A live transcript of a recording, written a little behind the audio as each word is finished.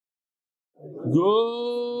Good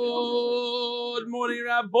morning,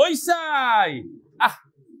 Rabbi Sai.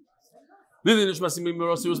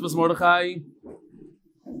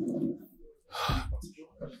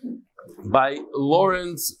 By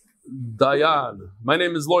Lawrence Dayan. My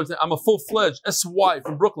name is Lawrence. I'm a full-fledged SY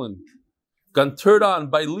from Brooklyn. Got turned on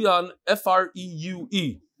by Leon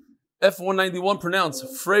Freue. F191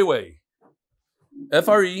 pronounced Freeway.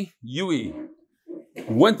 Freue.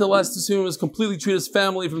 Went to last to see him, was completely treated as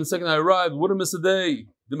family from the second I arrived. Wouldn't miss a day.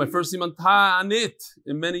 Did my first Siman Ta'anit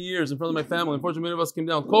in many years in front of my family. Unfortunately, many of us came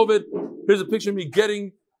down with COVID. Here's a picture of me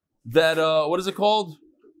getting that, what is it called?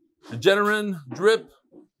 The Generin drip.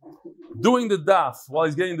 Doing the daf while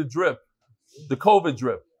he's getting the drip. The COVID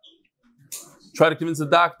drip. Try to convince the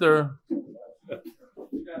doctor.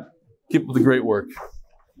 Keep up the great work.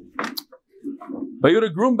 By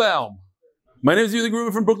Yehuda Grunbaum. My name is Yehuda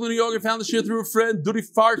Grunbaum from Brooklyn, New York. I found the shir through a friend, Dudi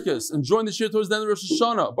Farkas, and joined the shir towards the end of Rosh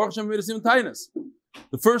Hashanah. Baruch Hashem, I made a Siman Tainus.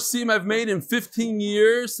 The first sim I've made in 15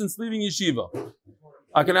 years since leaving yeshiva.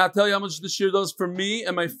 I cannot tell you how much the shir does for me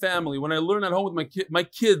and my family. When I learn at home with my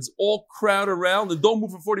kids all crowd around and don't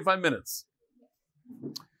move for 45 minutes.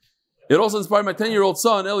 It also inspired my 10-year-old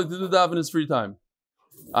son, Eli, to do daf in his free time.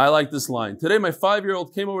 I like this line. Today, my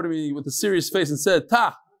 5-year-old came over to me with a serious face and said,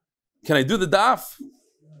 "Ta, can I do the daf?"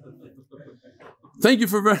 Thank you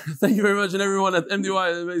very much, and everyone at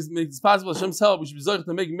MDY makes it possible. Hashem's help. We should be zeichet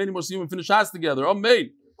to make many more human finish us together.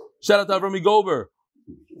 Amen. Shout out to Avrami Gober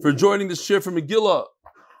for joining the shir for Megillah.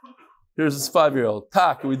 Here's this 5-year-old.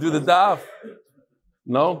 Ta, can we do the daf?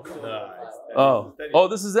 No? Oh,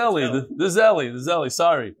 this is Ellie. This is Ellie.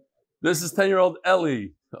 Sorry. This is 10-year-old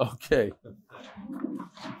Ellie. Okay.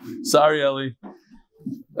 Sorry, Ellie.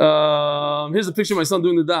 Here's a picture of my son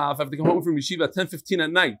doing the daf. I have to come home from yeshiva at 10:15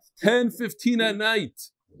 at night. 10:15 at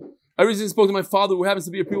night. I recently spoke to my father, who happens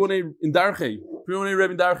to be a Pri-1A in Darchei. Pri-1A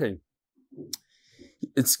Rebbe in Darchei.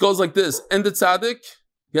 It goes like this. End the tzaddik.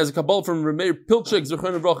 He has a Kabbalah from Remeir Pilchik,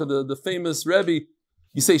 Zechron Avrocha, the famous Rebbe.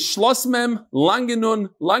 You say, Shlos mem, langenun,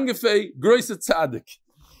 langefei, groise tzaddik.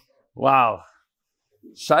 Wow.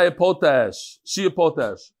 Shia Potash.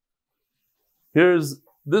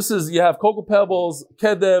 You have Cocoa Pebbles,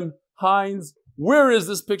 Kedem, Heinz. Where is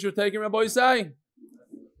this picture taken, Rabbi Yisai?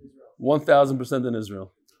 1,000% in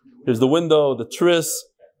Israel. Here's the window, the tris,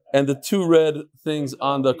 and the 2 red things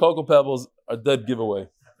on the Cocoa Pebbles are dead giveaway.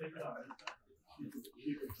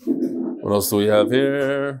 What else do we have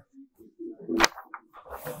here?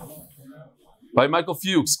 By Michael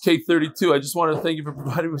Fuchs, K32. I just wanted to thank you for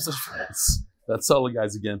providing me with such friends. That's all,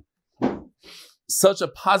 guys, again. Such a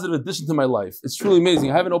positive addition to my life. It's truly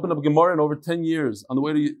amazing. I haven't opened up a Gemara in over 10 years. On the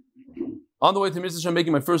way to Mitzvah, I'm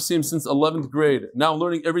making my first siyum since 11th grade. Now I'm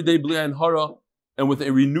learning every day B'li Ayin Hara, and with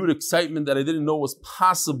a renewed excitement that I didn't know was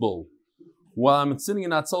possible. While I'm sitting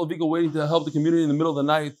in Hatzalah Vigo waiting to help the community in the middle of the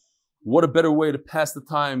night, what a better way to pass the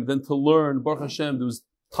time than to learn. Baruch Hashem, there was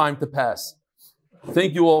time to pass.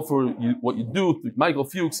 Thank you all for what you do. Michael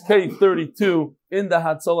Fuchs, K32, in the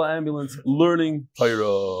Hatzalah ambulance, learning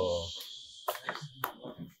Torah.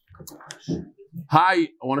 Hi,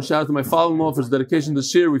 I want to shout out to my father-in-law for his dedication to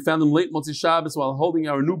shir. We found him late Motzi Shabbos while holding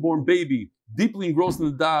our newborn baby, deeply engrossed in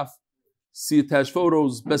the daf. See attached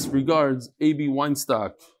photos. Best regards, A.B.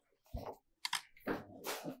 Weinstock.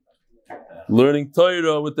 Learning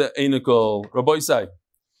Torah with the Einikol. Rabbi Isai.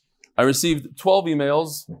 I received 12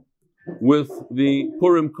 emails with the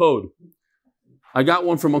Purim code. I got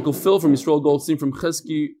one from Uncle Phil, from Yisrael Goldstein, from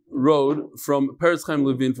Chesky Road, from Peretz Chaim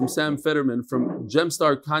Levin, from Sam Fetterman, from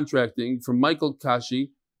Gemstar Contracting, from Michael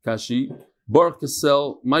Kashi, Baruch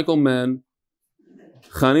Kassel, Michael Mann,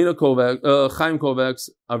 Chaim Kovacs,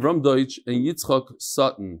 Avram Deutsch, and Yitzchak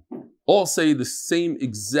Sutton. All say the same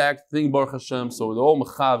exact thing, Baruch Hashem, so they're all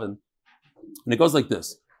mechaven. And it goes like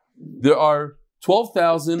this. There are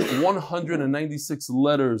 12,196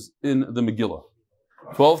 letters in the Megillah.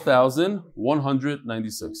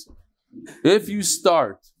 12,196. If you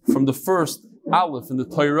start from the first Aleph in the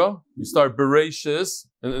Torah, you start Bereshis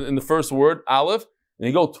in the first word, Aleph, and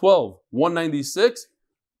you go 12,196,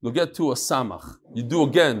 you'll get to a Samach. You do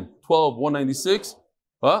again 12,196,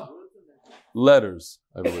 letters,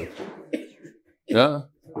 I believe. Yeah?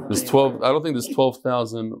 There's 12, I don't think there's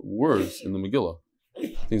 12,000 words in the Megillah. I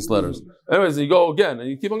think it's letters. Anyways, you go again, and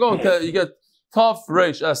you keep on going, you get Taf,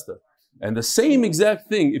 Reish, Esther. And the same exact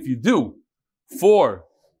thing if you do for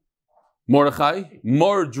Mordechai,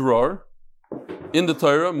 Mordror, in the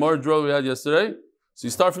Torah, Mordror we had yesterday. So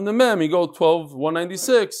you start from the Mem, you go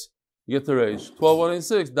 12,196, you get the Reish.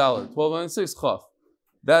 12,196, Dalet. 12,196, Chaf.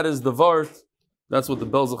 That is the Vart. That's what the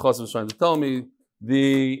Belz Chas was trying to tell me.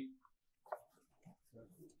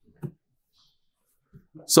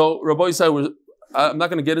 So Rabbi Yisai, I'm not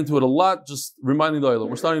going to get into it a lot, just reminding the Oilam.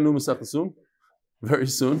 We're starting new Masechta soon, very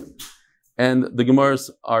soon. And the Gemaras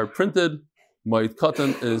are printed. Moed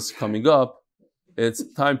Katan is coming up. It's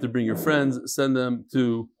time to bring your friends, send them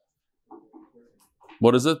to,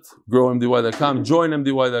 what is it? GrowMDY.com,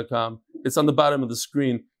 joinMDY.com. It's on the bottom of the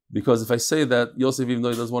screen, because if I say that, Yosef, even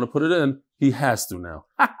though he doesn't want to put it in, he has to now.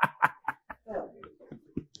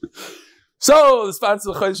 So, the sponsor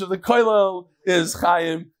of the Koilel is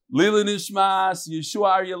Chaim. Lila Nishmas,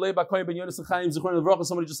 Yeshua Aryeh Leib HaKoyin Ben Yonas Chaim Zichron Levracha.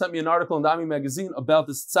 Somebody just sent me an article in the Ami magazine about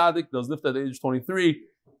this tzaddik that was nifta at the age of 23.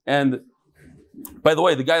 And by the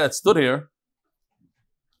way, the guy that stood here,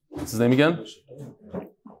 what's his name again?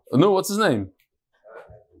 No, what's his name?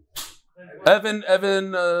 Evan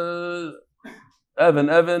Hendel.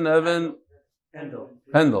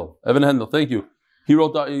 Thank you. He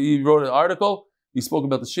wrote an article. He spoke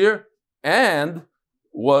about the shir, and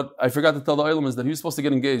what I forgot to tell the Olam is that he was supposed to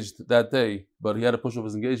get engaged that day, but he had to push off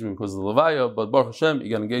his engagement because of the Levaya. But Baruch Hashem, he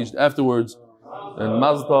got engaged afterwards. And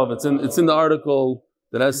Mazel Tov, it's in the article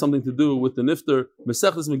that has something to do with the Nifter.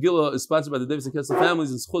 Mesechtes Megillah is sponsored by the Davis and Kessel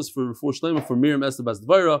families and schus for Shlema for Miriam Esther Bas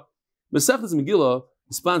Dvaira. Mesechtes Megillah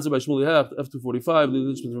is sponsored by Shmuley Hecht, F245,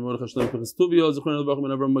 Lili Lichman from Mordechai Shlema Pechas Tuvio, Zechron Elbachim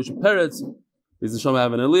and Avram Moshe Peretz. Is the Shama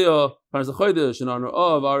Avon Eliyah, Parnas HaChodesh, in honor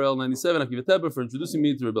of RL97, Akiva Teber, for introducing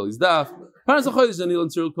me to Rebelli's Daf. Parnas HaChodesh, Daniel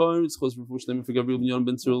and Cyril Cohen, it's close for Shlema for Gabriel Ben Yon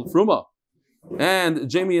Ben Cyril Fruma. And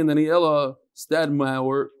Jamie and Daniela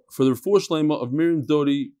Stadmauer for the Refuah Shlema of Miriam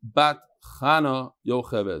Dodi Bat Chana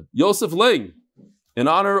Yocheved. Yosef Lang, in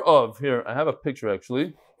honor of, here, I have a picture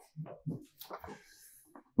actually.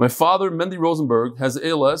 My father, Mendy Rosenberg, has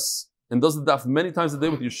ALS and does the daf many times a day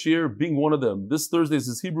with Yashir, being one of them. This Thursday is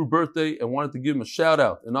his Hebrew birthday, and wanted to give him a shout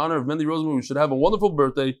out. In honor of Mendy Rosenberg, we should have a wonderful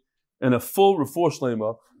birthday and a full Refuah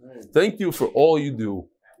Shlema. Thank you for all you do.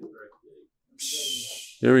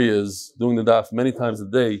 Here he is, doing the daf many times a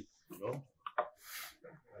day.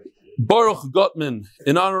 Baruch Gottman,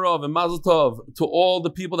 in honor of, and Mazel Tov, to all the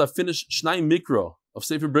people that finished Shnai Mikra of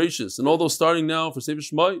Sefer Bereishis, and all those starting now for Sefer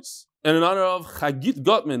Shmais. And in honor of Chagit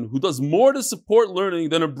Gottman, who does more to support learning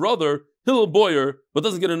than her brother, Hillel Boyer, but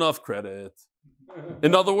doesn't get enough credit.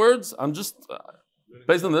 In other words, I'm just,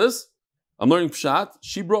 based on this, I'm learning Pshat.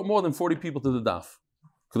 She brought more than 40 people to the daf,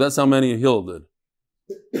 because that's how many Hillel did.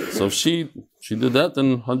 So if she did that,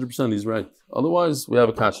 then 100% he's right. Otherwise, we have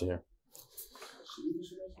a kasha here.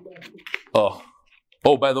 Oh,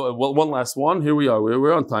 by the way, well, one last one. Here we are.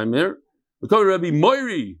 We're on time here. We come to Rabbi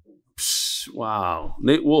Moiri. Wow.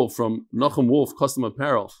 Nate Wolf from Nachum Wolf Custom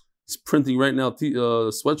Apparel. He's printing right now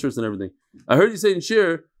sweatshirts and everything. I heard you say in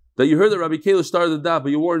Shir that you heard that Rabbi Kalish started the daf, but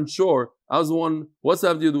you weren't sure. I was the one, what's that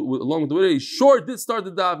have to do along with the way? He sure did start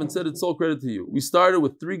the daf and said it's all credit to you. We started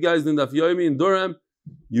with 3 guys named Daf Yomi and Durham,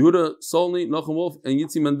 Yehuda Solny, Nachum Wolf, and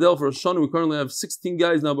Yitzi Mandel for Hashanah. We currently have 16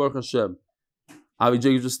 guys now, Baruch Hashem. Avi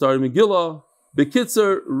Jacob just started Megillah.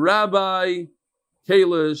 Bekitzer, Rabbi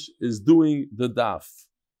Kalish is doing the daf.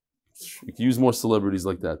 We can use more celebrities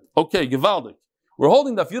like that. Okay, Gevaldik. We're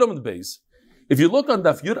holding Daf Yud Amud Beis. If you look on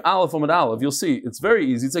Daf Yud Aleph Amud Aleph, you'll see it's very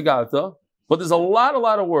easy. It's a gata, but there's a lot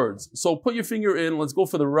of words. So put your finger in. Let's go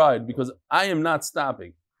for the ride because I am not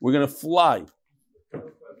stopping. We're going to fly.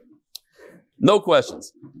 No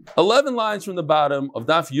questions. 11 lines from the bottom of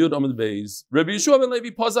Daf Yud Amud Beis. Rabbi Yeshua ben Levi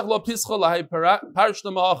Pazach lo pischa lahai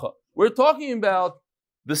parshna ma'acha. We're talking about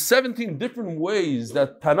the 17 different ways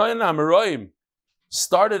that Tanaim Amoraim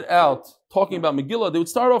started out talking about Megillah. They would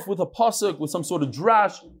start off with a pasuk, with some sort of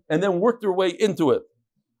drash, and then work their way into it.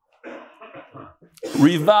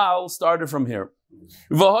 Rival started from here.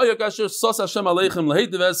 The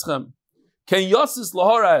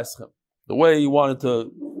way he wanted to,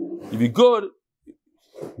 you be good,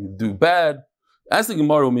 you do bad. Ask the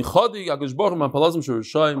Gemara, can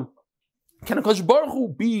HaKadosh Baruch Hu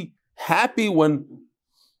be happy when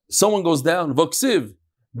someone goes down? Voksiv,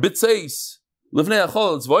 Bitzeis, Livnei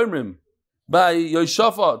Achol, Zvoimrim, by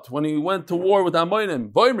Yoshafat, when he went to war with Amoinim.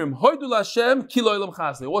 Voimrim, Hoidu Lashem, Kilo Ilam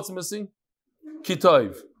Chasne. What's missing?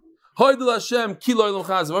 Kitayv. Hoidu Lashem, Kilo Ilam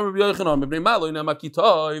Chasne. Voimrim Yochanan, Mibnei Malo, Inama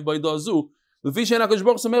Kitayv, by Dazu.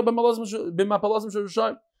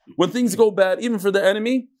 When things go bad, even for the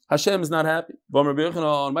enemy, Hashem is not happy. By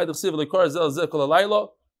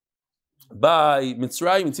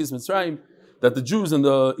Mitzrayim, that the Jews and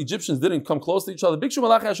the Egyptians didn't come close to each other. The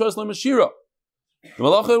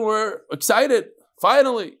Malachim were excited.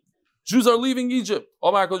 Finally, Jews are leaving Egypt.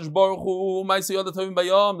 The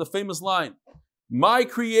famous line, my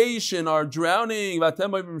creation are drowning, and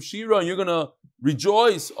you're going to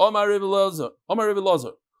rejoice.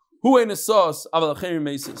 Who ain't a sauce?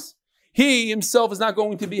 He himself is not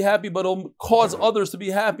going to be happy, but he'll cause others to be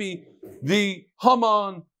happy. The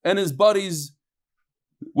Haman and his buddies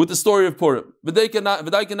with the story of Purim.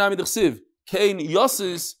 Kain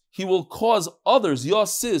Yosis, he will cause others,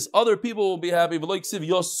 Yosis, other people will be happy.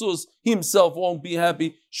 Yosus, himself won't be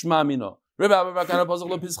happy. Shma Mino.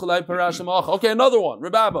 Okay, another one.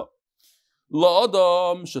 Rebaba.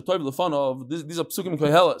 La'adam shetoiv lefanov. These are psukim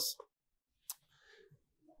koheles.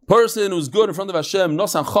 Person who's good in front of Hashem,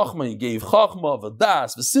 nosan chachma, he gave chachma,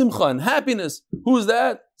 v'das, v'simcha, and happiness. Who's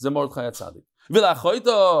that? Mordechai Tzadik.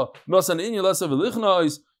 V'lachoita nosan inyan lesa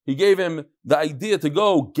v'lichnois. He gave him the idea to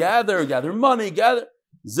go gather money, gather.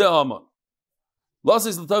 Ze Haman.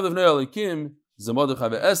 Lasis l'tov of Neo Elikim. Ze Mordechai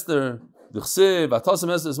ve'Esther. D'chsev atasem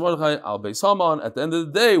Esther Mordechai al beis Haman. At the end of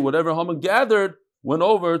the day, whatever Haman gathered went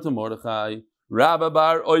over to Mordechai. Rabba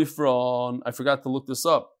bar Oifron. I forgot to look this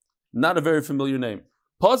up. Not a very familiar name.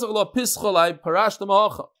 Pasach lo pischolai parash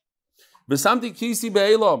tamacha. V'samti kisi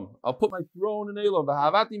be'elam. I'll put my throne in Elam.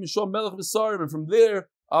 V'havati mishom melech v'sarim. And from there,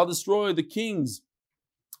 I'll destroy the kings.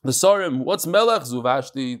 The Sarim, what's Melech?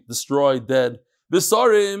 Zuvashti, destroyed, dead. The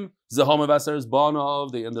Sarim, Zehama Vaser's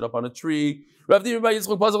Banov, they ended up on a tree. Another one.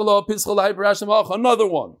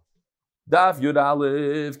 Daf Yud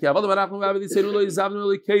Aleph.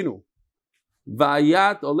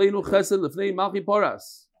 Vayat Oleinu Chesed Lefnei Malchi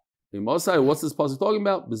Poras. What's this pasuk talking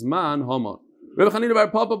about? Bisman Haman. Rebbe Chanina bar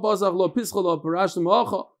Papa pasuk lo pischol lo parash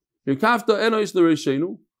tamacha. Yekafta enoish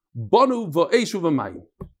l'reishenu. Banu va'eshu v'mayim.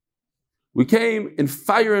 We came in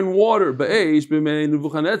fire and water. What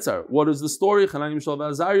is the story? He threw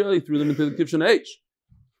them into the Kivshan H.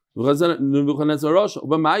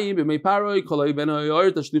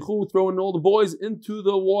 Throwing all the boys into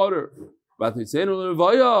the water.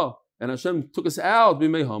 And Hashem took us out.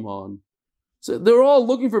 So they're all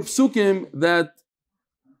looking for psukim that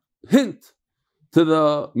hint to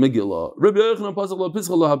the Megillah.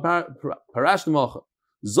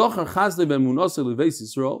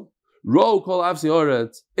 Ro kol avsi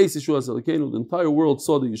oret eis Yeshua selikenu. The entire world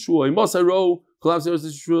saw the Yeshua. Imosai ro kol avsi oret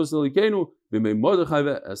eis Yeshua selikenu. B'mei Mordechai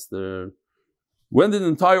ve'Esther. When did the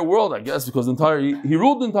entire world? I guess because he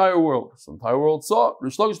ruled the entire world. So the entire world saw.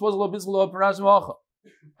 Rish Lakish posel lo bitzchol lo parash macha.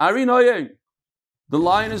 Ari noyeh. The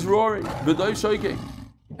lion is roaring. V'doy shoyking.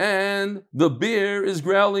 And the bear is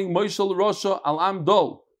growling. Moishel Rasha al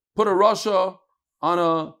Amdol. Put a Rasha on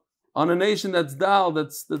a nation that's dal,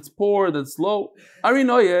 that's poor, that's low. The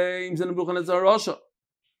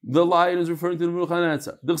lion is referring to the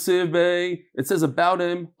Nebuchadnezzar. It says about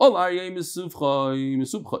him,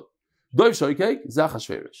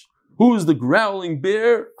 who's the growling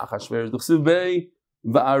bear?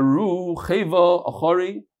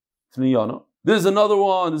 There's another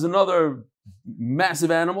one, there's another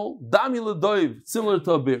massive animal, similar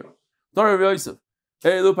to a bear.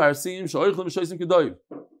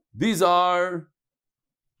 These are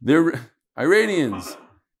they're Iranians.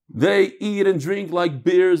 They eat and drink like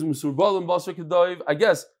bears. I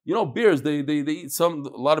guess bears. They eat a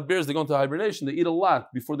lot of bears. They go into hibernation. They eat a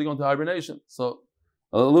lot before they go into hibernation. So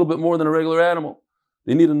a little bit more than a regular animal.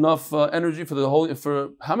 They need enough energy for the whole. For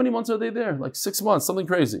how many months are they there? Like 6 months, something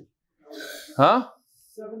crazy. Huh?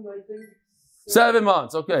 7, I think. 7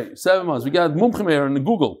 months. Okay, 7 months. We got mumchim here in the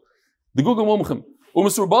Google mumchim. And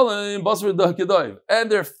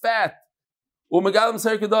they're fat. And they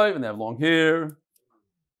have long hair.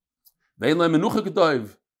 A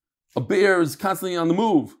bear is constantly on the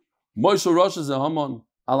move. Who's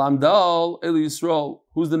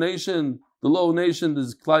the nation? The low nation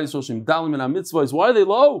is Klal Yisrael. Why are they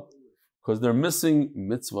low? Because they're missing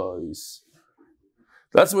mitzvahs.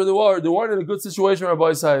 That's where they were. They weren't in a good situation,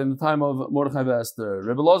 Rabbi Isai, in the time of Mordechai Esther.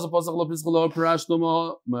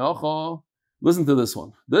 Listen to this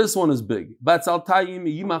one. This one is big.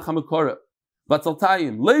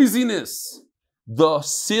 Laziness. The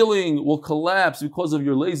ceiling will collapse because of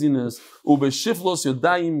your laziness. I see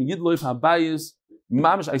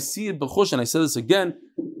it b'chush, and I said this again.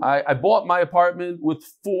 I bought my apartment with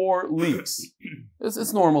 4 leaks.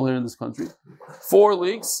 It's normal here in this country. 4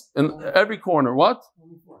 leaks in every corner. What?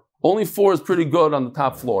 Only 4 is pretty good on the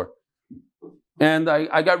top floor. And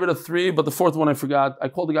I got rid of 3, but the 4th one I forgot. I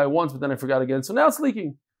called the guy once, but then I forgot again. So now it's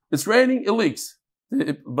leaking. It's raining, it leaks.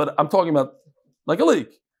 But I'm talking about like a leak.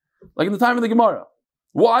 Like in the time of the Gemara.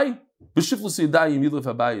 Why?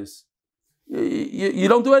 You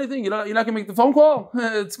don't do anything. You're not going to make the phone call.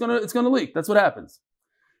 It's gonna leak. That's what happens.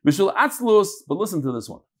 But listen to this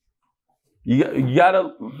one. You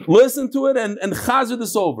gotta listen to it and chazer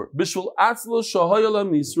this over.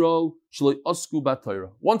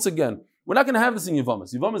 Once again, we're not going to have this in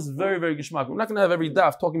Yevamos. Yevamos is very, very geshmak. We're not going to have every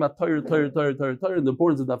daf talking about Torah, and the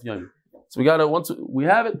importance of daf Yomi. So we gotta, once we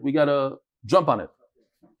have it, we gotta jump on it.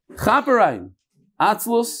 Chaparain,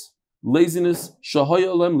 atzlus, laziness,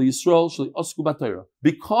 shahaya lem liyisrael shli asku b'Torah,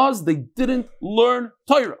 because they didn't learn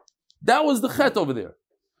Torah. That was the chet over there.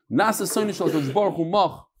 Nasa soni shel HaKadosh Baruch Hu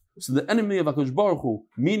mach. So the enemy of HaKadosh Baruch Hu,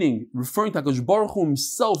 meaning referring to HaKadosh Baruch Hu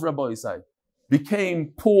himself, Rabbi Yisai,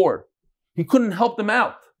 became poor. He couldn't help them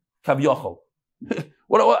out. Kaviyachol.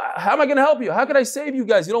 How am I going to help you? How can I save you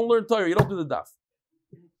guys? You don't learn Torah. You don't do the daf.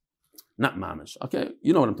 Not mamish. Okay,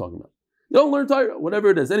 you know what I'm talking about. You don't learn Torah, whatever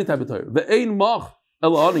it is, any type of Torah. Ve'ein mach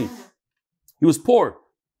el ani. He was poor.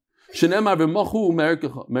 Shenemar v'machu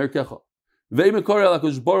merkecha. Ve'im mekor el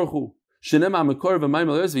HaKadosh Baruch Hu. Shenemar mekor v'mayim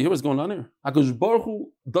el ezvi. Hear what's going on here? HaKadosh Baruch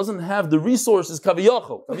Hu doesn't have the resources.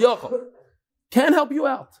 Kaviyachol. Can't help you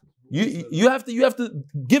out. You have to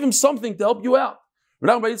give him something to help you out.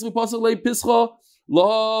 Without Yitzchak pasuk lei pischa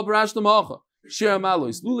la barashta macha shir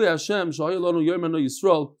malois lule Hashem shaya lanu yermanu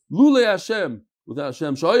Yisrael lule Hashem without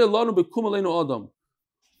Hashem shaya lanu bekum aleinu adam.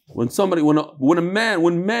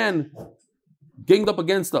 When man ganged up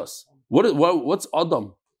against us, what's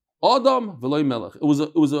Adam? Adam v'loy melech. It was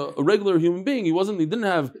a regular human being. He didn't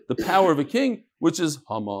have the power of a king, which is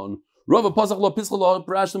Haman. Rav pasuk la pischa la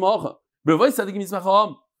barashta macha b'vay tzadikim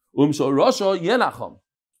yismacham shal rasha yenacham.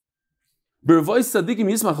 The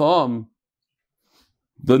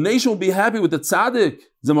nation will be happy with the tzaddik.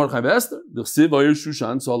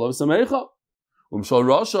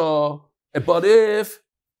 But if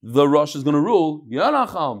the Rosh is going to rule,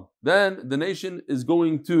 then the nation is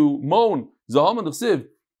going to moan.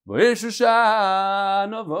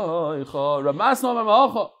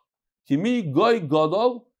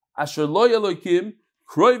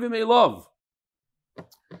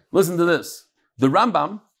 Listen to this. The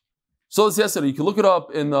Rambam. So this yesterday, you can look it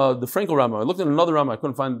up in the Frankel Rambam. I looked at another Rambam, I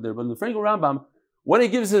couldn't find it there, but in the Frankel Rambam, when he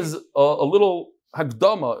gives his a little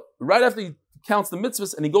Hagdama, right after he counts the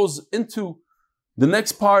mitzvahs and he goes into the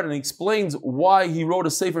next part and he explains why he wrote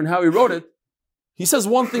a sefer and how he wrote it, he says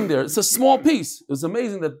one thing there. It's a small piece. It's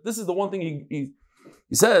amazing that this is the one thing he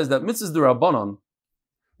says, that mitzvahs d'Rabbanan,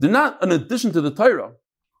 they're not an addition to the Torah,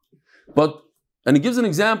 and he gives an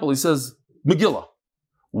example. He says, Megillah.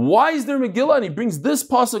 Why is there Megillah? And he brings this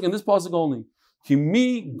pasuk and this pasuk only.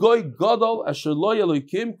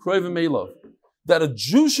 That a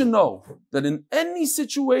Jew should know that in any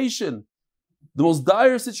situation, the most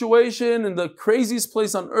dire situation in the craziest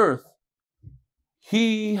place on earth,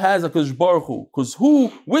 he has a HaKadosh Baruch Hu. Because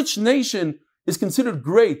which nation is considered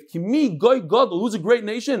great? Who's a great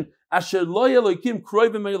nation?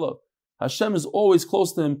 Hashem is always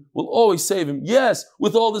close to him, will always save him. Yes,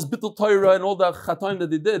 with all this Bittul Torah and all that Chataim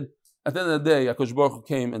that they did, at the end of the day, HaKadosh Baruch Hu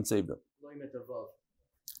came and saved them.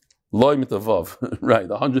 Loi mitavav. Right,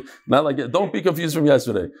 100. Not like it. Don't be confused from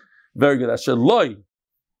yesterday. Very good. Asher loi.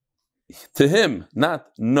 To him,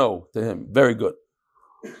 not no to him. Very good.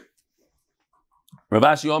 Rav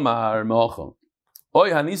Ashi Omar Me'ochel.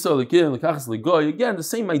 Oy haniso lekim lekachas legoy. Again, the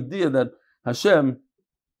same idea that Hashem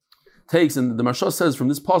takes, and the Marsha says from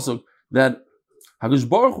this pasuk, that HaKadosh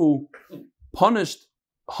Baruch Hu punished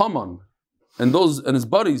Haman and his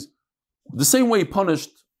buddies the same way he punished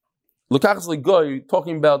Lekachas Legoy,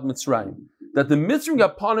 talking about Mitzrayim. That the Mitzrayim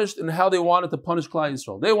got punished in how they wanted to punish Klal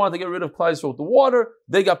Yisrael. They wanted to get rid of Klal Yisrael with the water.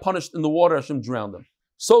 They got punished in the water. Hashem drowned them.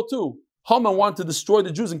 So too, Haman wanted to destroy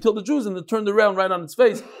the Jews and kill the Jews, and they turned around right on its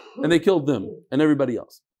face and they killed them and everybody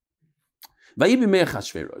else.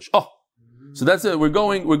 Oh, so that's it. We're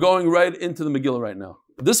going right into the Megillah right now.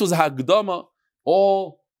 This was Hagdama,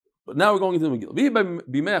 but now we're going into the Megillah.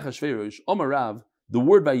 Omarav, the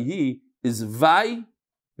word Vayhi is Vai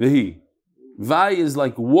Vehi. Vai is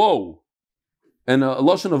like woe, and a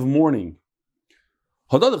lashon of mourning.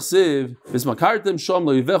 Is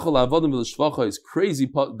crazy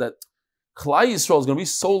that Klal Yisrael is going to be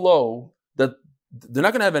so low that they're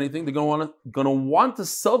not going to have anything. They're going to want to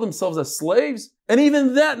sell themselves as slaves, and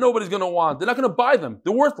even that nobody's going to want. They're not going to buy them.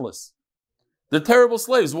 They're worthless. They're terrible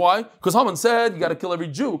slaves. Why? Because Haman said you got to kill every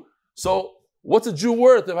Jew. So what's a Jew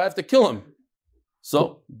worth if I have to kill him?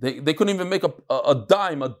 So they couldn't even make a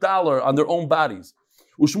dime, a dollar on their own bodies.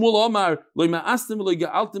 Ushmul Omar,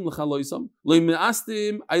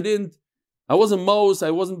 I wasn't Mos,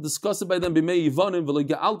 I wasn't disgusted by them, and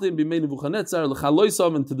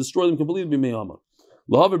to destroy them completely.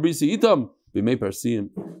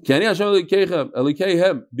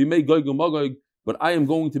 But I am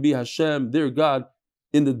going to be Hashem, their God,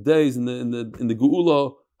 in the days, in the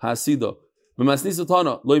Geula Hasidah.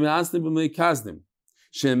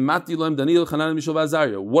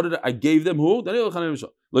 What did I gave them? Who? Daniel Chanan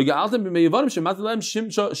Mishal.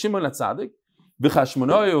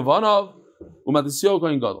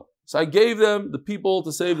 So I gave them the people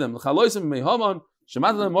to save them. Shall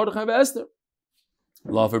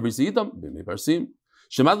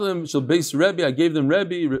base Rebbe, I gave them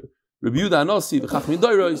Rebbe, Rebbe Yuda Anosi, V'chachmi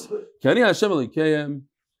Doiros, Kani Hashem Elikeyem,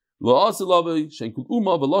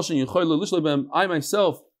 I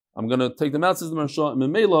myself, I'm going to take them out, says the Maharsha, and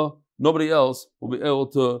Memela, nobody else will be able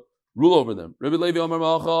to rule over them. Rebbe Levi Omer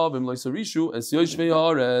Malchav, Sarishu, Es Yoshvei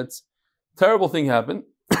Haaretz. Terrible thing happened,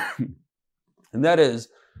 and that is,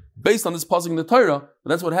 based on this pasuk in the Torah, but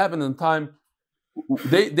that's what happened in the time.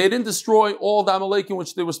 They didn't destroy all the Amalekim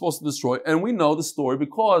which they were supposed to destroy, and we know the story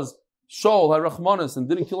because Shaul had Rachmanis and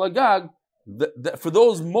didn't kill Agag. For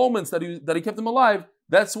those moments that he kept him alive,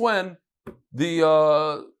 that's when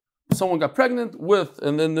someone got pregnant with,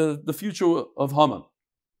 and then the future of Haman,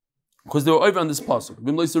 because they were over on this pasuk.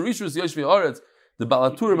 The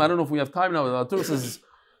Balaturim, I don't know if we have time now. The Balaturim says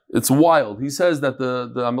it's wild. He says that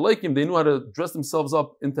the Amalekim, they knew how to dress themselves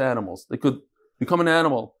up into animals. They could become an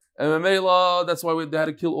animal. And Mamela, that's why they had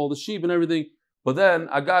to kill all the sheep and everything. But then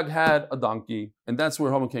Agag had a donkey, and that's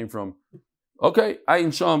where Haman came from. Okay,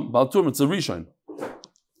 Ayin Sham, Balaturim, it's a Rishon.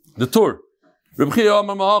 The Tur. Reb Chia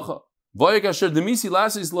Amar Mahacha. Vayik asher demisi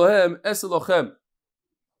lasis lohem eselochem.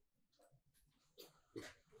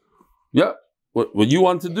 Yeah, what you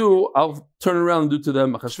want to do, I'll turn around and do to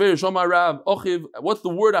them. What's the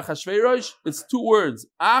word Achashverosh? It's 2 words.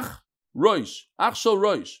 Ach Roish. Ach Shel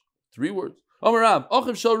Roish. 3 words. Amar Rav,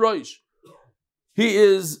 Achiv Shel Roish. He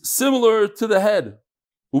is similar to the head.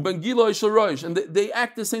 Uben Giloi Shel Roish. And they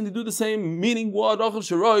act the same, they do the same, meaning what? Achiv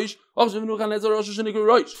Shel Roish. Achiv Nebuchadnezzar Rosh Hashanah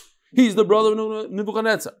Roish. He's the brother of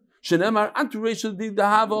Nebuchadnezzar. Shenemar Anturesh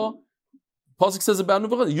Dahava. Pasuk says about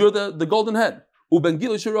Nebuchadnezzar, you're the golden head. Uben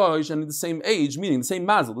Giloi Shel Roish, and in the same age, meaning the same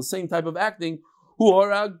mazel, the same type of acting. Who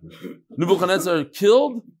Harag? Nebuchadnezzar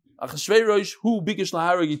killed. Achashverosh, who Bikish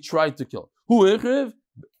Laharag, he tried to kill. Who Ichriv?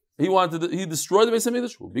 He destroyed the Beis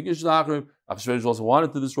Hamikdash. Bikish Laharag. Achashverosh also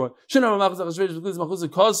wanted to destroy. I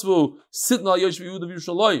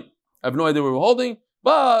have no idea where we're holding,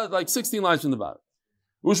 but like 16 lines from the bottom.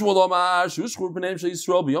 The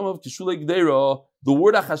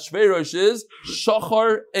word Achashverosh is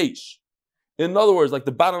Shachar Eish. In other words, like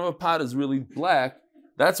the bottom of a pot is really black.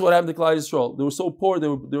 That's what happened to Klal Yisrael. They were so poor, they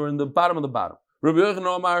were in the bottom of the bottom.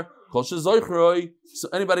 So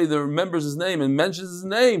anybody that remembers his name and mentions his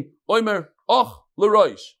name, Oimer, Och,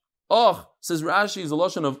 Leroish. Och, says Rashi, is a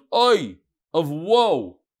lotion of Oi, of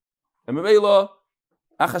woe. And Mamela,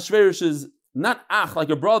 Achashverosh is not Ach, like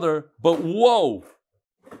a brother, but woe.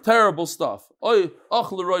 Terrible stuff. Oi,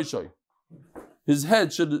 Och, Leroish. His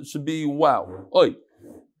head should be wow. Oi.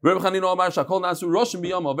 Everybody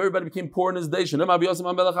became poor in his day.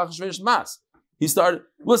 He started,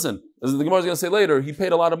 listen, as the Gemara is going to say later, he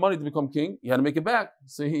paid a lot of money to become king. He had to make it back.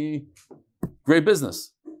 So great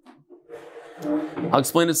business. I'll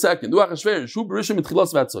explain in a second. So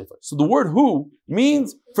the word who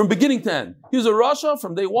means from beginning to end. He was a Rasha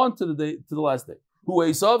from day 1 to the last day. Who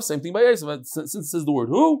Esav, same thing by Esav. Since it says the word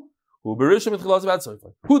who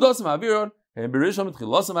doesn't have Aviron? And Berisham et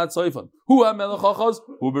Chilasam at Soifan. Who Melech Achaz?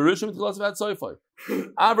 Who Berisham et Chilasam at Soifan.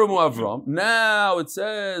 Avram. Now it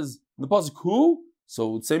says in the pasuk who.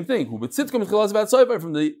 So it's same thing. Who Betzitkom et Chilasam at Soifan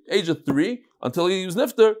from the age of 3 until he was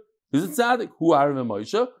Nifter. He's a tzaddik. Who Aaron and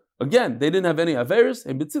Moshe. Again, they didn't have any averis.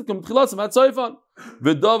 And Betzitkom et Chilasam at Soifan.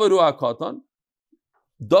 V'David hu Akatan.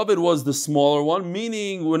 David was the smaller one,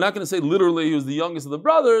 meaning we're not going to say literally he was the youngest of the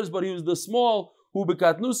brothers, but he was the small. Who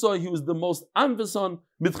bekatnusa, he was the most ambison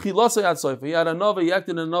mitchilasa yatsoifa. He had another, he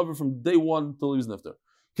acted in another from day 1 until he was nifter.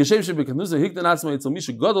 Kishem shebekatnusa hikdan atzma etzel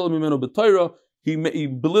misha gadol mimeno b'Torah. He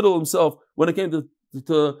belittled himself when it came to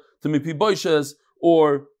Mipi Boishes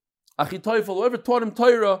or Achitoifel, whoever taught him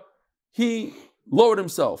Torah, he lowered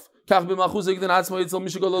himself. Kach b'machuz hikdan atzma etzel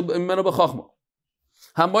misha gadol mimeno b'chachma.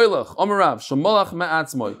 Hamoylech Omarav Shamalach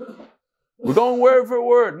me'atzmoi. We're going word for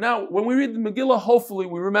word. Now, when we read the Megillah, hopefully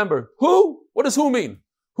we remember who. What does who mean?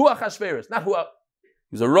 Who Achashverosh, not who.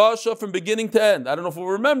 He's a Rasha from beginning to end. I don't know if we'll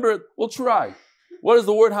remember it. We'll try. What is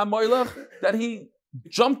the word Hamoylech? That he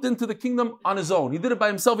jumped into the kingdom on his own. He did it by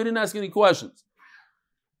himself. He didn't ask any questions.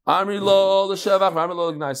 Some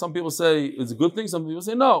people say it's a good thing. Some people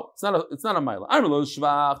say no. It's not a Mailah.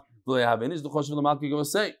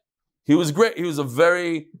 He was great. He was a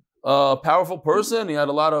very powerful person. He had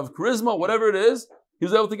a lot of charisma. Whatever it is, he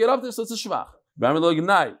was able to get up there. So it's a shvach.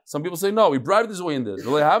 Some people say no, he bribed his way in this. He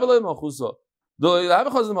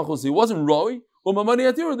wasn't Roi, it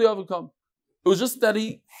was just that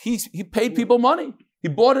he paid people money. He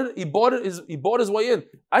bought his way in.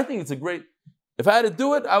 I think it's a great, if I had to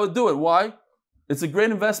do it, I would do it. Why? It's a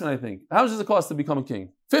great investment, I think. How much does it cost to become a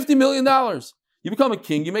king? $50 million. You become a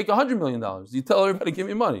king, you make $100 million. You tell everybody, give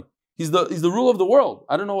me money. He's the ruler of the world.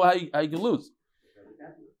 I don't know how you can lose.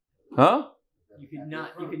 Huh? You could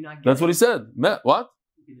not get That's what he said. What?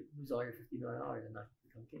 You could lose all your $50 million and not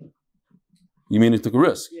become king. You mean he took a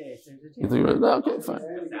risk? Yeah, He took a risk. No, okay, fine.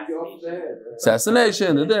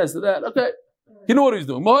 Assassination, the this, the that. Okay. He knew what he was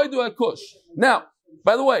doing. Now,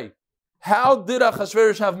 by the way, how did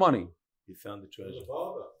Achashverosh have money? He found the treasure.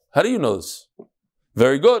 How do you know this?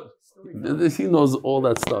 Very good. He knows all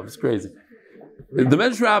that stuff. It's crazy. The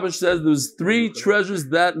Medrash Rabbah says there was 3 treasures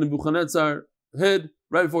that Nebuchadnezzar hid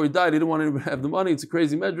right before he died. He didn't want anybody to have the money. It's a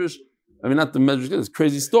crazy Medrash. I mean, not the Medrash. It's a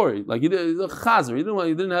crazy story. Like he's a chazer. He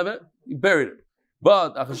didn't have it. He buried it.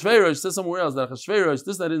 But Achashverosh says somewhere else that Achashverosh,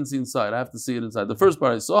 this I didn't see inside. I have to see it inside. The first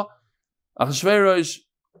part I saw, Achashverosh,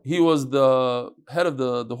 he was the head of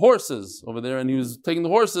the horses over there, and he was taking the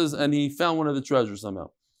horses, and he found one of the treasures somehow.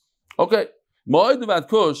 Okay. Moed Vat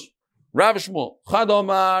Kush, Rav Shmuel, Chad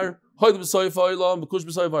Omar, Hoyd B'Soif Oilam, B'Kush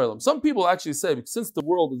B'Soif Oilam. Some people actually say, since the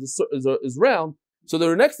world is round, so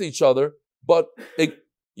they're next to each other, but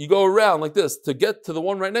you go around like this. To get to the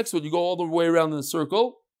one right next to it, you go all the way around in a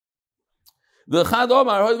circle. The Chad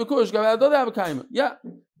Omar, Hoyd B'Kush, yeah.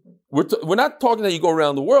 We're not talking that you go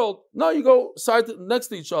around the world. No, you go next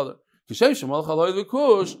to each other. Just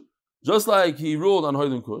like he ruled on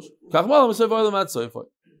Hoyd Kush.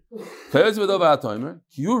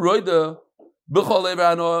 You write the B'chol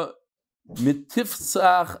Evrano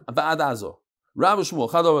mitifsach va'adazo. Rav Shmuel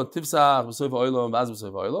Chadom tifsach b'soif ha'olam v'az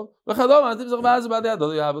b'soif ha'olam. V'chadom tifsach v'az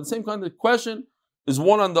b'adiyado. You have the same kind of question. Is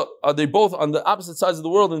one on the? Are they both on the opposite sides of the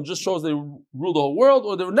world and just shows they rule the whole world,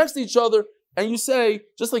 or they're next to each other? And you say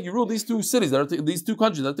just like you rule these 2 cities that are these 2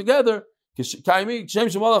 countries that are together. Sheva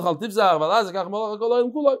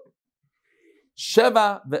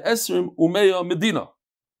ve'esrim umeya medina.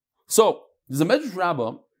 So there's a Medrash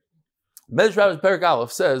Rabbah. Medrash Rabbah's Perek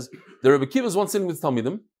Aleph says that Rebbe Akiva was once sitting with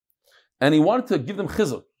Talmidim, and he wanted to give them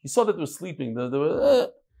chizuk. He saw that they were sleeping.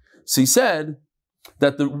 So he said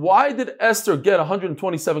that why did Esther get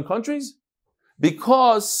 127 countries?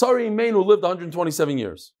 Because Sari Imeinu lived 127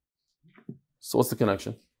 years. So what's the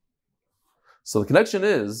connection? So the connection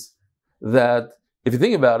is that if you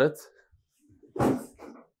think about it,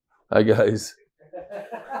 hi guys.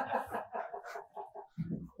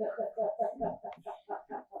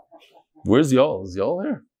 Where's y'all? Is y'all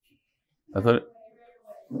here? I thought.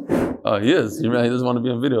 Oh, he is. He doesn't want to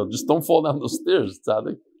be on video. Just don't fall down those stairs,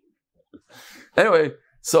 Tzadik. Anyway,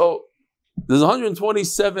 so there's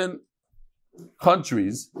 127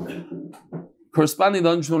 countries corresponding to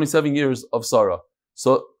 127 years of Sarah.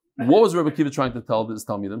 So what was Rebbe Akiva trying to tell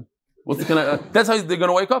me them? What's the that's how they're going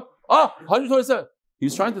to wake up? 127. He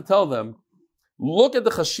was trying to tell them, look at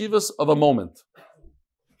the chashivas of a moment.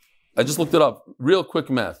 I just looked it up. Real quick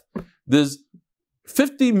math. There's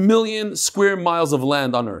 50 million square miles of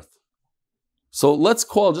land on Earth. So let's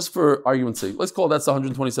call, just for argument's sake, let's call that's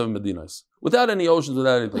 127 Medinas. Without any oceans,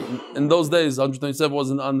 without anything. In those days, 127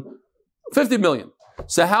 wasn't on 50 million.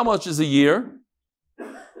 So how much is a year?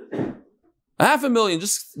 500,000,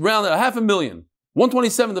 just round it, 500,000.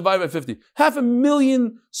 127 divided by 50.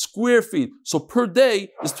 500,000 square feet. So per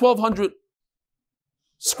day is 1,200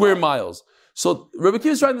 square miles. So Rebbe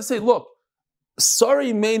Akiva is trying to say, look,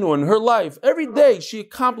 Sari Imeinu in her life, every day she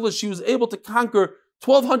was able to conquer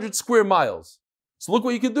 1,200 square miles. So look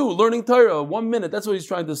what you can do. Learning Torah, 1 minute. That's what he's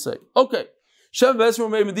trying to say. Okay. Sheva v'esrim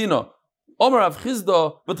u'mei Medina. Omer Rav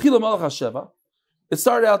Chizda, v'tchila malach ha'sheva. It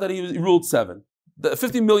started out that he ruled 7. The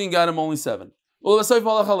 50 million got him only 7.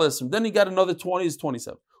 Then he got another 20, is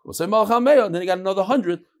 27. Then he got another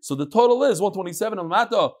 100. So the total is 127.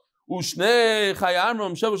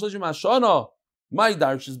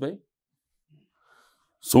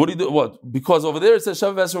 So what do you do? What? Because over there it says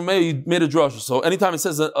Sheva v'esrim u'mei, he made a drasha. So anytime it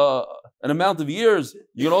says an amount of years,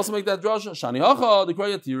 you can also make that drasha. Shani hacha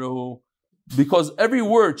d'kraya tirahu. Because every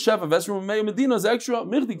word, Sheva v'esrim u'mei Medina, is extra.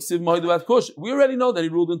 We already know that he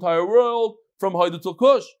ruled the entire world from Haidu till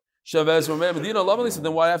Kush. Sheva v'esrim u'mei Medina, lovely. So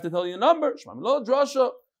then why I have to tell you a number? Shmami lo drasha.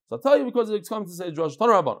 So I'll tell you because it's coming to say drasha.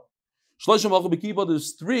 Tana Rabbana. Shloshim malchim b'kiva,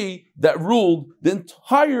 there's 3 that ruled the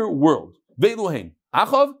entire world. Veiluhein.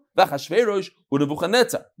 Achav, v'Achashverosh,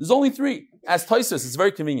 u'Nebuchadnezzar. There's only 3. As Taisus, it's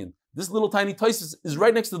very convenient. This little tiny Taisus is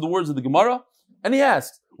right next to the words of the Gemara. And he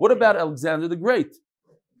asks, what about Alexander the Great?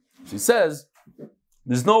 She says,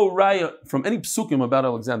 there's no raya from any psukim about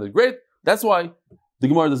Alexander the Great. That's why the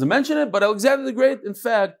Gemara doesn't mention it. But Alexander the Great, in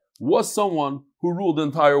fact, was someone who ruled the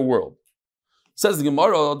entire world. Says the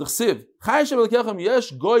Gemara,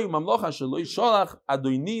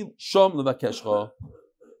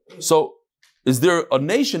 so, is there a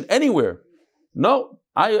nation anywhere? No.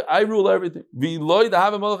 I rule everything.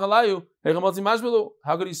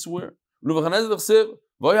 How could he swear?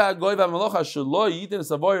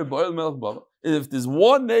 If there's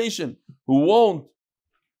one nation who won't,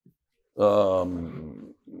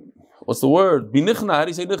 what's the word? Binichna, how do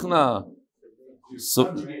you say nichna?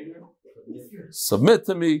 Submit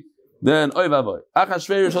to me, then oy vavoy.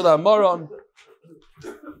 Achashverosh had Amaron,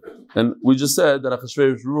 and we just said that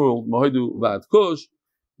Achashverosh ruled Mahoidu Vat Kush.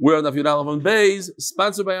 We're on the funeral of Bays,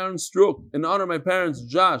 sponsored by Aaron Strook, in honor of my parents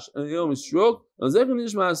Josh and Naomi Strook, and Zechon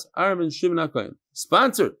Nishmas Aaron and Shimon HaKohen.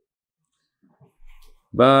 Sponsored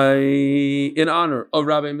by, in honor of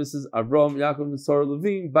Rabbi and Mrs. Avram, Yaakov, and Sarah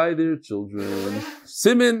Levine, by their children.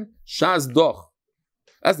 Simon Shaz Doch.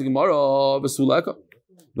 That's the Gemara of Sulaka.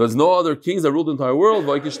 There's no other kings that ruled the entire world.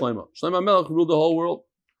 Vaikish Shlomo. Shlomo Melech ruled the whole world.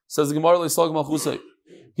 Says the Gemara Leisag Malchusay.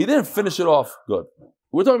 He didn't finish it off good.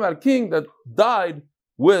 We're talking about a king that died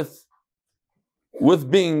with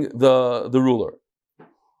being the ruler.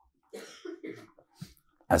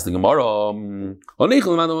 As the Gemara,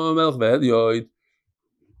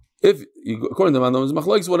 if according to the Mandam,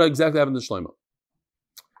 Machlokes, what exactly happened to Shlomo?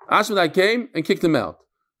 Ashmedai came and kicked him out.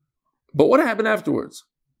 But what happened afterwards?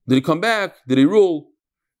 Did he come back? Did he rule?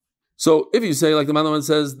 So if you say, like the Mandam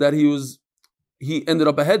says, that he ended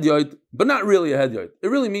up a hedyot, but not really a hedyot. It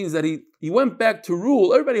really means that he went back to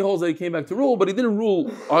rule. Everybody holds that he came back to rule, but he didn't rule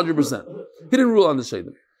 100%. He didn't rule on the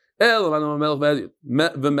Shadim.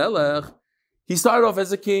 He started off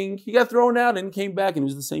as a king. He got thrown out and came back, and he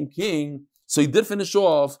was the same king. So he did finish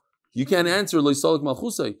off. You can't answer Leisalik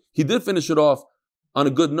Malchusay. He did finish it off on a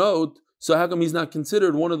good note. So how come he's not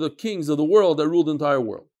considered one of the kings of the world that ruled the entire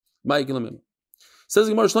world? Says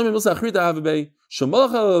Gemara, Shlomo's,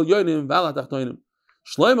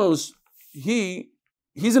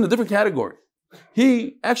 he's in a different category.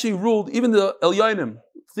 He actually ruled even the Elyonim,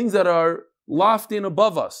 things that are lofty and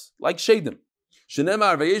above us, like Shadim. It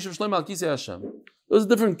was a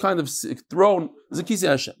different kind of throne. It was a Kisei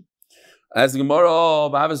Hashem. As the Gemara,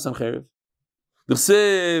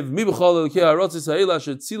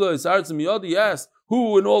 yes,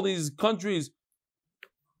 who in all these countries?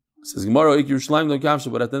 Says Gemara,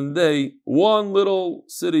 but at the end of the day, one little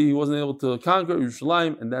city he wasn't able to conquer,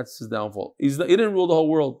 Yerushalayim, and that's his downfall. He didn't rule the whole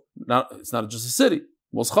world. Now, it's not just a city.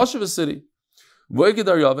 Most chashuv a city.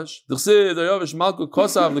 Daryavish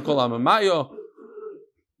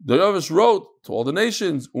wrote to all the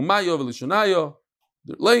nations, their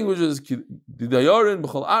languages, those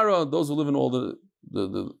who live in all the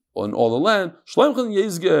land. Shalom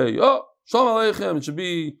Aleichem, it should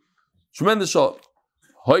be tremendous shalom.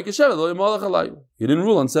 He didn't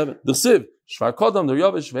rule on 7. The Siv, Shvar Kodam, the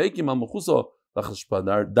Yavish, Veikim, Al-Mechuso,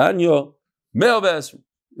 Danyo, Me'aves.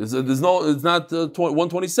 It's not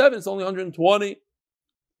 127, it's only 120.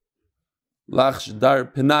 Lach Dar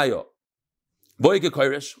Penayo. Voike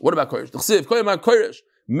Koirish. What about Koirish? The Siv, Koyama Koirish,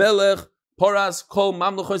 Melech, Poras, Kol,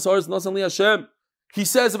 Mamluchoy, Soros, Nosan Hashem. He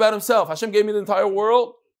says about himself, Hashem gave me the entire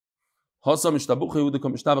world.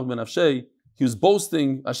 He was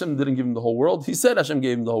boasting, Hashem didn't give him the whole world. He said Hashem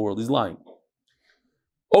gave him the whole world. He's lying.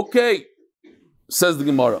 Okay, says the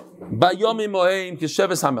Gemara.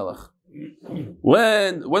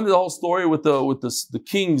 When the whole story with the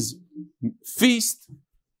king's feast,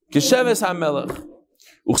 Kesheves HaMelech.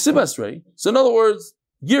 So in other words,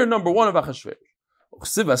 year number 1 of Achashverosh.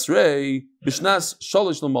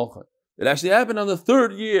 It actually happened on the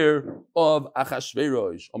 3rd year of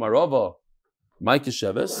Achashverosh. Omarava, my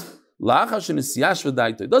Kesheves.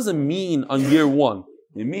 It doesn't mean on year 1.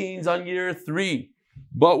 It means on year 3.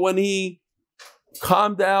 But when he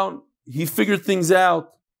calmed down, he figured things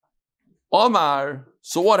out. Omar,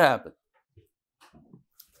 so what happened?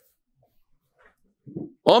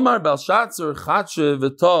 Omar Belshazzar Chatshe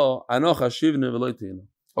V'to Anoch Hashivne V'loitinu.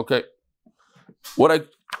 Okay.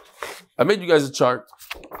 I made you guys a chart.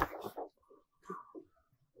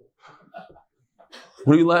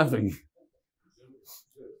 What are you laughing?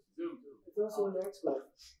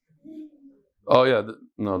 Oh yeah,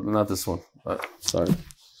 no, not this one. Sorry.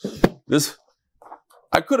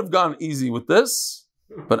 I could have gone easy with this,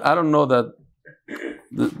 but I don't know that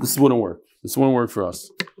this wouldn't work. This wouldn't work for us.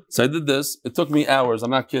 So I did this. It took me hours. I'm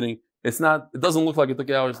not kidding. It doesn't look like it took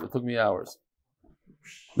hours. It took me hours.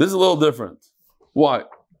 This is a little different. Why?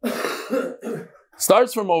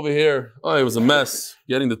 Starts from over here. Oh, it was a mess.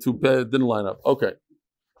 Getting the two pairs didn't line up. Okay.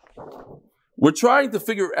 We're trying to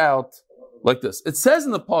figure out like this. It says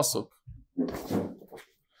in the pasuk.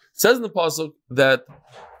 That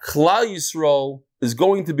Klal Yisrael is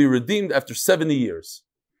going to be redeemed after 70 years.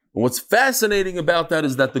 And what's fascinating about that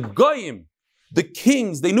is that the Goyim, the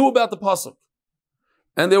kings, they knew about the pasuk.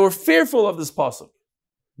 And they were fearful of this pasuk.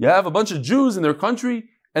 You have a bunch of Jews in their country,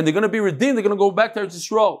 and they're going to be redeemed. They're going to go back to Eretz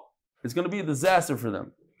Yisrael. It's going to be a disaster for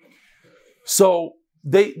them. So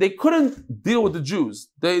they couldn't deal with the Jews.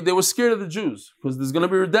 They were scared of the Jews because there's going to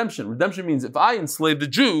be redemption. Redemption means if I enslave the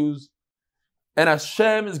Jews and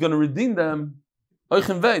Hashem is going to redeem them,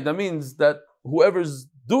 that means that whoever's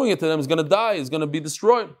doing it to them is going to die, is going to be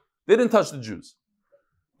destroyed. They didn't touch the Jews.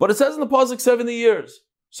 But it says in the pasuk 70 years.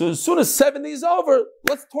 So as soon as 70 is over,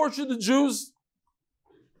 let's torture the Jews.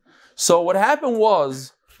 So what happened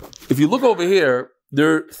was, if you look over here,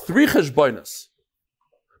 there are 3 cheshbonos.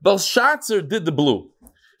 Belshazzar did the blue.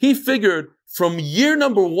 He figured from year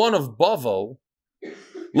number 1 of Bavel,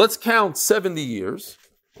 let's count 70 years.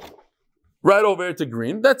 Right over here to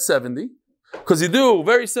green, that's 70. Because you do,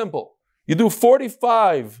 very simple, you do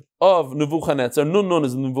 45 of Nebuchadnezzar, Nun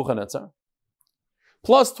is Nebuchadnezzar,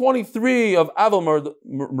 plus 23 of Avel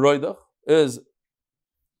Merodach is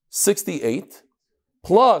 68,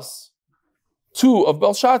 plus 2 of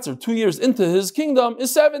Belshazzar, 2 years into his kingdom,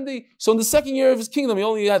 is 70. So in the second year of his kingdom, he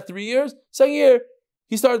only had 3 years. Second year,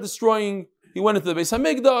 he started destroying, he went into the Beis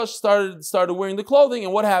HaMikdash, started wearing the clothing,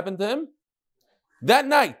 and what happened to him? That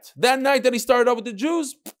night that he started out with the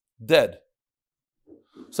Jews, dead.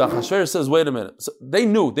 So Achashverosh says, wait a minute. So they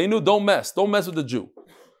knew, don't mess with the Jew.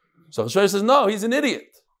 So Achashverosh says, no, he's an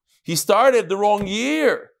idiot. He started the wrong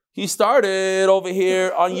year. He started over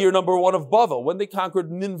here on year number 1 of Bavel. When they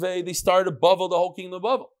conquered Nineveh, they started Bavel, the whole kingdom of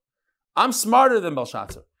Bavel. I'm smarter than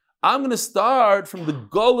Belshazzar. I'm going to start from the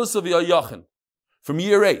Golus of Yochim, from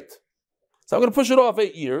year 8. So I'm going to push it off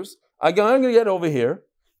 8 years. I'm going to get over here.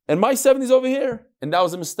 And my 70 is over here. And that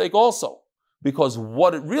was a mistake also. Because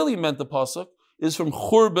what it really meant, the pasuk, is from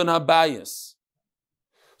Churban Habayis.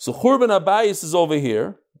 So Churban Habayis is over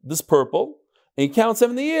here, this purple, and you count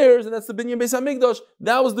 70 years, and that's the Binyan Beis HaMikdash.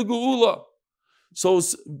 That was the Geula. So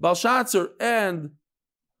Belshazzar and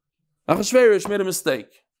Achashverosh made a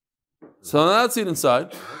mistake. So now let's see it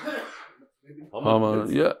inside.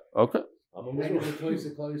 Yeah, okay.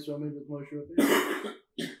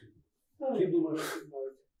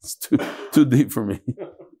 It's too deep for me.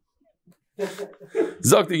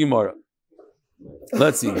 Zakti Gemara.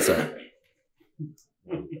 Let's see inside.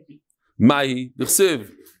 Mahi, D'chsiv.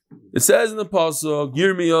 It says in the pasuk,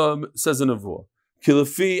 Yirmiyah says in Nevuah.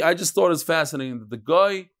 Kilafi, I just thought it's fascinating that the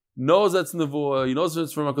guy knows that's Nevuah, he knows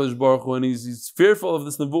it's from HaKadosh Baruch Hu, and he's fearful of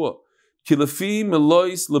this Nevuah. Kilafi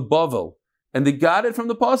Melois LeBavel. And they got it from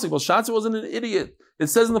the pasuk. Well, Belshazzar wasn't an idiot. It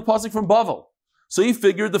says in the pasuk from Bavel. So he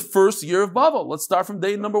figured the first year of Bavel. Let's start from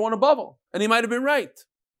day number 1 of Bavel. And he might have been right.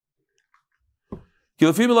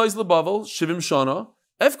 Kilafi Melois LeBavel, Shivim Shana.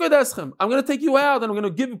 I'm going to take you out and I'm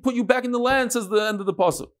going to put you back in the land, says the end of the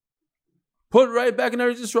pasuk. Put right back in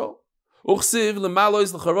Eretz Yisrael. Uchsiv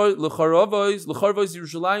lemalois lecharavois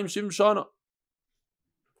Yerushalayim shivim shana.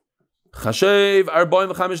 Chashev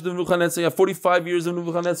arbaim v'chamesh Nebuchadnezzar. You have 45 years of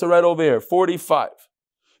Nebuchadnezzar right over here. 45.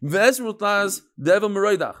 V'esrutaz devel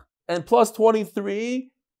meroidach. And plus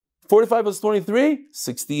 23. 45 plus 23.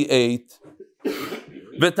 68.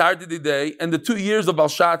 V'tardi day. And the 2 years of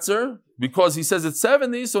Belshazzar, because he says it's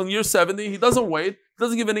 70, so in year 70, he doesn't wait, he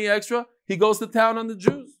doesn't give any extra, he goes to town on the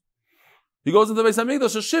Jews. He goes into the Beis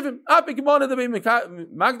HaMikdash,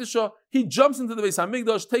 he jumps into the Beis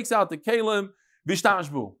HaMikdash, takes out the kelim,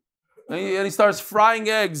 and he starts frying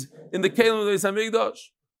eggs in the kelim of the Beis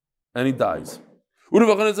HaMikdash, and he dies.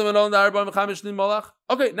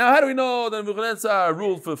 Okay, now how do we know that Nebuchadnezzar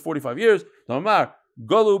ruled for 45 years?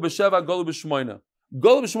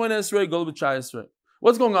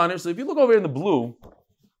 What's going on here? So if you look over here in the blue,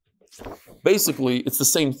 basically it's the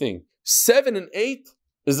same thing. 7 and 8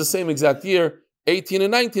 is the same exact year. 18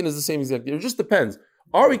 and 19 is the same exact year. It just depends.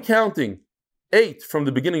 Are we counting 8 from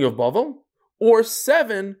the beginning of Bavel or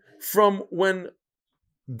 7 from when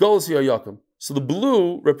Golus Yaakov? So the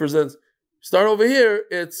blue represents, start over here,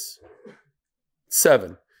 it's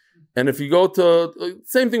 7. And if you go to,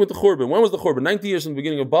 same thing with the Churban. When was the Churban? 19 years from the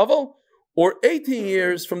beginning of Bavel or 18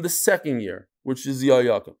 years from the second year, which is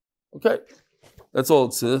Yaakov. Okay? That's all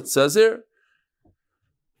it says here.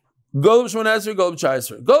 Golub Shmonezer, Golub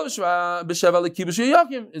Chayesra. Golub B'Sheva L'Kibush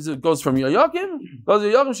Yayakim. It goes from Yayakim, goes to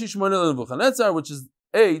Yayakim Shishmonel Nebuchadnezzar, which is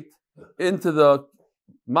 8, into the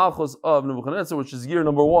Malchus of Nebuchadnezzar, which is year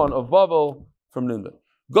number 1 of Bavel from Nineveh.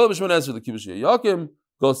 Golub Shmonezer L'Kibush Yayakim.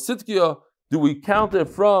 Goes Tzidkiah. Do we count it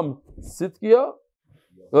from Tzidkiah?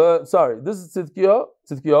 This is Tzidkiah.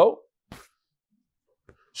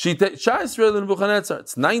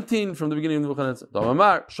 It's 19 from the beginning of Nebuchadnezzar.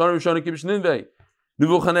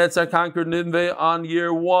 Nebuchadnezzar conquered Nineveh on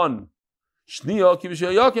year 1.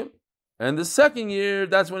 And the second year,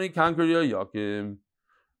 that's when he conquered Yayakim.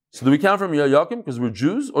 So do we count from Yoakim because we're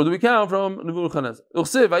Jews, or do we count from Nebuchadnezzar?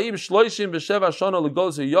 Uchsiv vayim shloishim b'sheva shana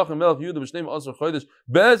legol Yoakim melech Yehuda b'shneim asar chodesh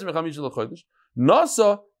be'ez mechamish lechodesh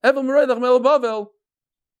nasa evel mereidach melech Bavel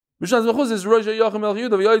b'shnas v'chuz is Rosh Yoakim melech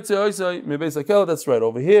Yehuda v'yoytze oisai mebeis hakel. That's right.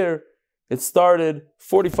 Over here, it started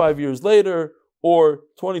 45 years later, or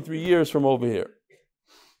 23 years from over here.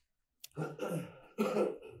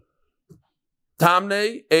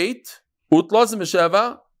 Tamnei 8 utlazim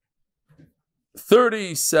b'sheva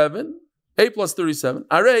 37, 8 plus 37.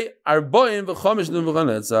 Arei arboim v'chomish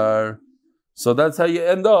Nebuchadnezzar. So that's how you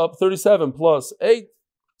end up. 37 plus 8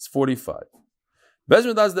 is 45.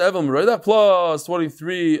 Bezman does the Evel Meroidach plus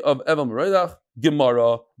 23 of Evel Meroidach.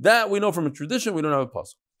 Gemara. That we know from a tradition. We don't have a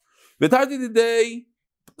puzzle. V'tarti today.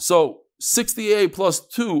 So 68 plus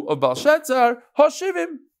 2 of Belshazzar.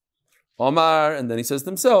 Hashivim. Omar. And then he says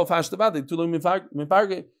to himself, Hashtabadi tulum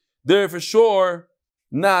mifarge. They're for sure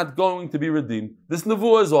not going to be redeemed. This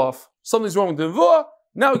nevuah is off. Something's wrong with the nevuah.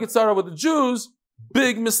 Now we can start out with the Jews.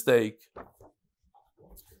 Big mistake.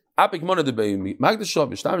 And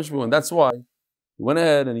that's why he went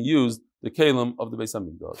ahead and he used the kalim of the Beis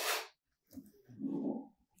Hamikdash.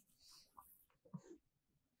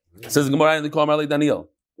 It says in Gemara in the Kormali Daniel.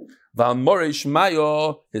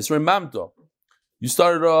 You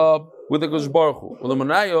started up with the Kosh Baruch Hu. With the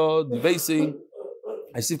Monayo, the Vesi,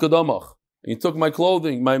 I see Kodamach. And he took my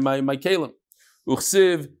clothing, my kalim.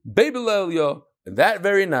 Uchsiv, Babylelya, and that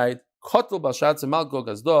very night, Kotel Belshazzar Malko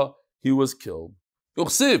Gazda, he was killed.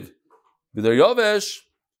 Uchsiv, B'der Yovesh,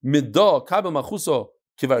 Middah, Kabel Machuso,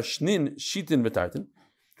 Kivar Shnin, Shitin V'tartin.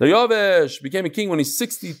 The Yovesh became a king when he's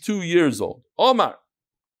 62 years old. Omar,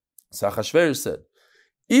 Sachashver said,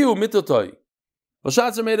 Iu mitotoi.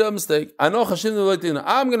 Belshazzar made a mistake. I'm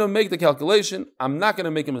going to make the calculation. I'm not going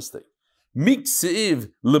to make a mistake. Miksiv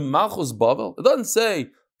lemalchus Bavel. It doesn't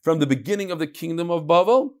say from the beginning of the kingdom of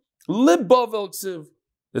Bavel. Lib Bavel ksiv.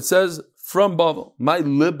 It says from Bavel. My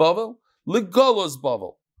lib Bavel. Ligolos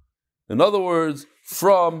Bavel. In other words,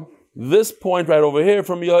 from this point right over here,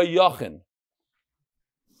 from Yoyachin.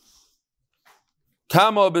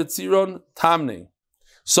 Kama betziron tamni.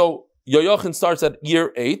 So Yoyachin starts at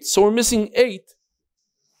year 8. So we're missing 8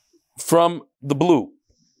 from the blue.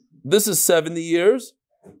 This is 70 years.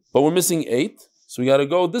 But we're missing 8, so we got to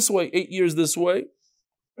go this way, 8 years this way.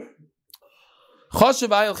 So he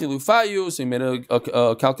made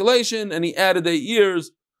a calculation, and he added 8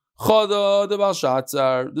 years.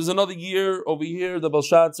 There's another year over here, the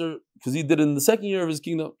Belshazzar, because he did it in the second year of his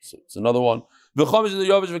kingdom. So it's another one.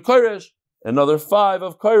 Another 5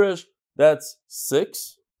 of Koresh, that's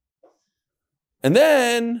 6. And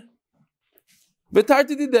then, and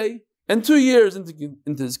 2 years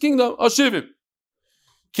into his kingdom, Ashivim.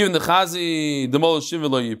 So he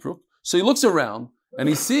looks around and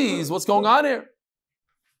he sees what's going on here.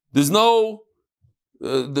 There's no,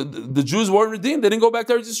 the Jews weren't redeemed. They didn't go back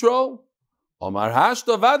to Eretz Yisrael.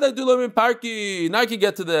 Now I can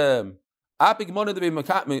get to them. So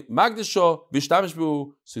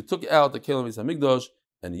he took out the Kelim Beis Hamikdash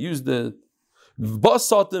and he used it.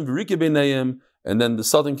 And then the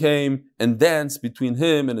Sultan came and danced between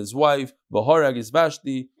him and his wife, Baharag is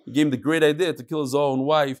Vashti. He gave him the great idea to kill his own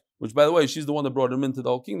wife, which, by the way, she's the one that brought him into the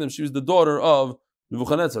whole kingdom. She was the daughter of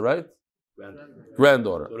Nebuchadnezzar, right?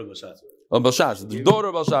 Granddaughter. Of Belshazzar. The daughter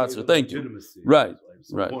of Belshazzar. Thank you. Right.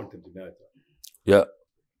 Yeah.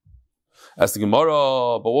 Asked the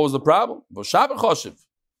Gemara, but what was the problem? It's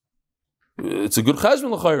a good cheshbon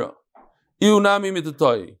l'chayra. He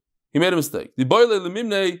made a mistake.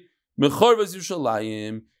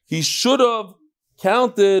 He should have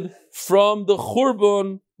counted from the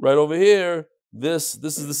Churban right over here. This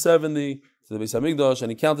is the 70 to the Beis Hamikdash, and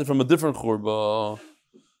he counted from a different Churban.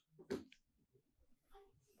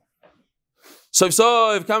 So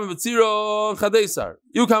if Kama V'tziro Chadesar,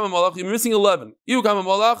 you Kama Malach, you're missing 11. You Kama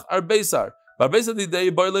Malach are Beisar. But Beisar Didei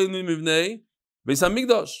Barlei Mivnei Beis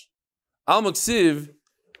Hamikdash. Al Maksiv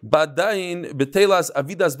Badain Betelas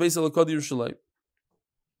Avidas Beis Elokod Yerushalayim.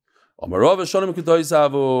 You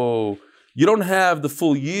don't have the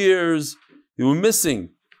full years. You were missing.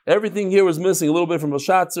 Everything here was missing. A little bit from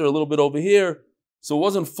Belshazzar, a little bit over here. So it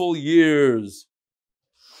wasn't full years.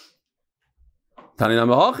 Tanina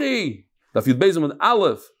Mehachi. Dafyud Bezim with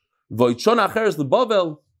Aleph. Voichon Acheres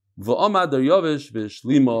LeBavel. V'Amad Daryovish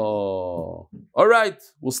V'Shlima. All right.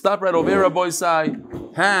 We'll stop right over here, Rabbi Sai.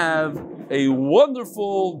 Have a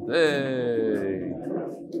wonderful day.